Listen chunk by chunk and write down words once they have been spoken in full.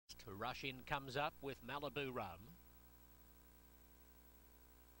Rush In comes up with Malibu Rum.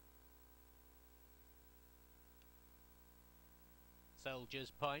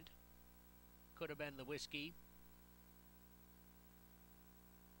 Soldier's Point. Could have been the whiskey.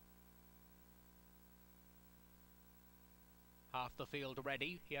 Half the field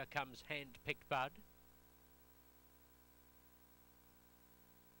ready. Here comes Hand-Picked Bud.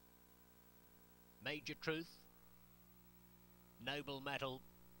 Major Truth. Noble Metal.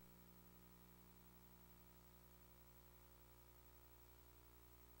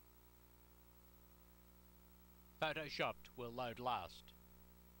 Photoshopped will load last.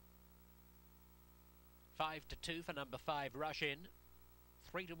 5-2 for number 5 Rush In.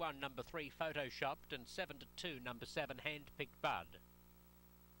 3-1 number 3 Photoshopped, and 7-2 number 7 Hand-Picked Bud.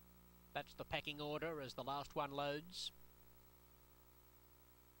 That's the pecking order as the last one loads.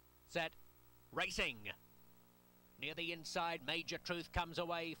 Set. Racing. Near the inside, Major Truth comes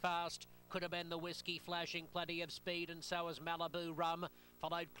away fast. Could have been the whiskey, flashing plenty of speed, and so is Malibu Rum.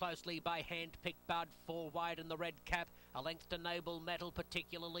 Followed closely by Hand-Picked Bud, 4 wide in the red cap. A length to Noble Metal,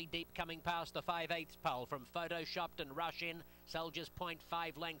 particularly deep, coming past the 5/8 pole from Photoshopped and Rush In. Soldier's Point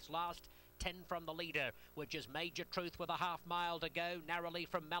 5 lengths last. 10 from the leader, which is Major Truth with a half-mile to go. Narrowly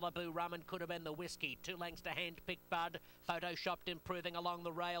from Malibu Rum and Could Have Been the Whiskey. 2 lengths to Hand-Picked Bud. Photoshopped improving along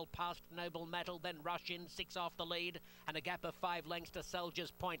the rail past Noble Metal, then Rush In, 6 off the lead, and a gap of 5 lengths to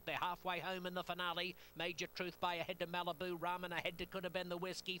Soldier's Point. They're halfway home in the finale. Major Truth by ahead to Malibu Rum and ahead to Could Have Been the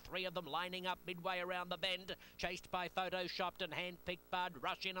Whiskey. 3 of them lining up midway around the bend, chased by Photoshopped and Hand-Picked Bud.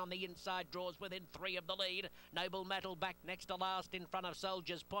 Rush In on the inside, draws within 3 of the lead. Noble Metal back next to last in front of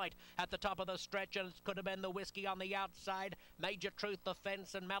Soldier's Point. At the top of the stretch, and it Could Have Been the Whiskey on the outside. Major Truth the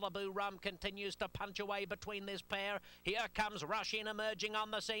fence, and Malibu Rum continues to punch away between this pair. Here comes Rush In emerging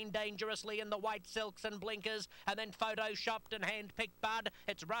on the scene dangerously in the white silks and blinkers, and then Photoshopped and Hand-Picked Bud.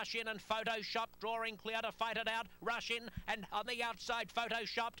 It's Rush In and Photoshopped drawing clear to fight it out. Rush In, and on the outside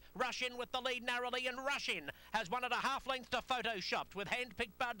Photoshopped. Rush In with the lead narrowly, and Rush In has 1.5 lengths to Photoshopped, with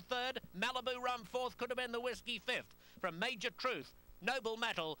Hand-Picked Bud third, Malibu Rum fourth, Could Have Been the Whiskey fifth. From Major Truth, Noble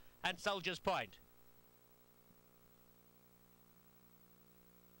Metal and Soldier's Point.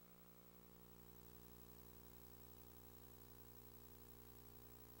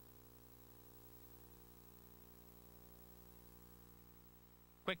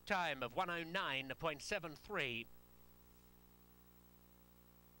 Quick time of 109.73.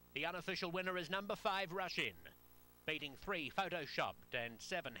 The unofficial winner is number 5 Rush In, beating 3 Photoshopped and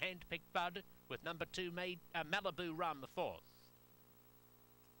 7 Hand-Picked Bud, with number 2 Malibu Rum fourth.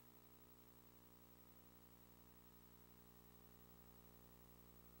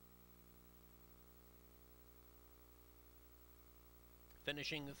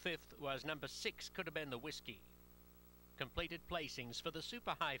 Finishing 5th was number 6 Could Have Been the Whiskey. Completed placings for the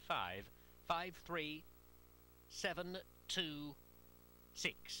Super High 5, 5, 3, 7, 2,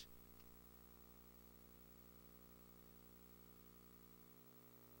 6.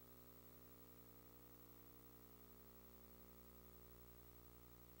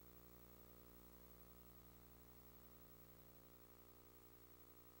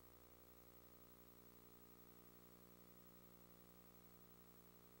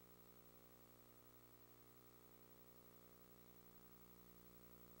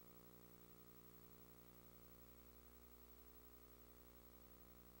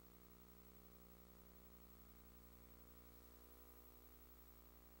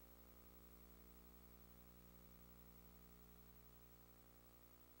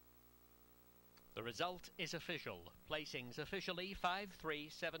 The result is official. Placings officially 5, 3,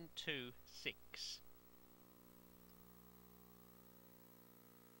 7, 2, 6.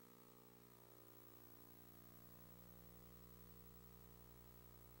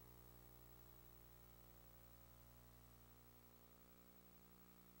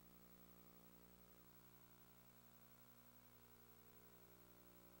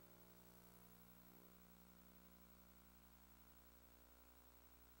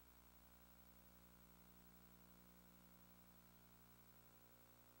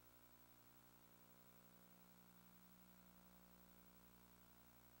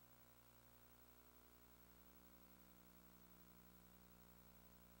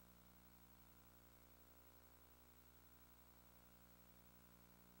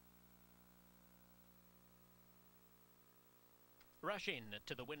 Rush In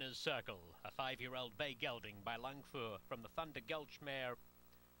to the winner's circle, a 5-year-old bay gelding by Langfuhr from the Thunder Gulch mare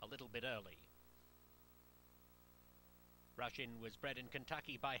a little bit early. Rush In was bred in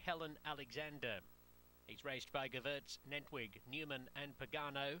Kentucky by Helen Alexander. He's raced by Gevertz, Nentwig, Newman and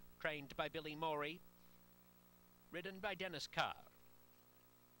Pagano, trained by Billy Morey, ridden by Dennis Carr.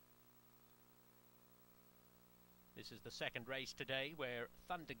 This is the second race today where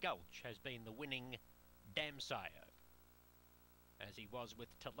Thunder Gulch has been the winning Damsire, as he was with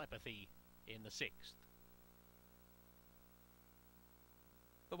Telepathy in the 6th.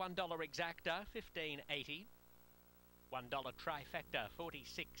 The $1 exacta, $15.80. $1 trifecta,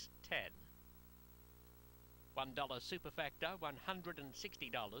 $46.10. $1 superfecta,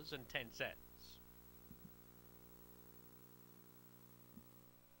 $160.10.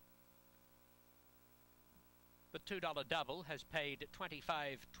 The $2 double has paid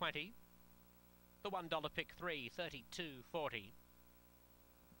 $25.20. The $1 pick 3, $32.40.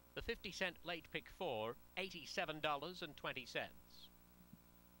 The 50-cent late pick 4, $87.20.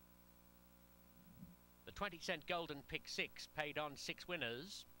 The 20-cent golden pick 6 paid on 6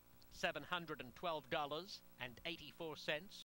 winners, $712.84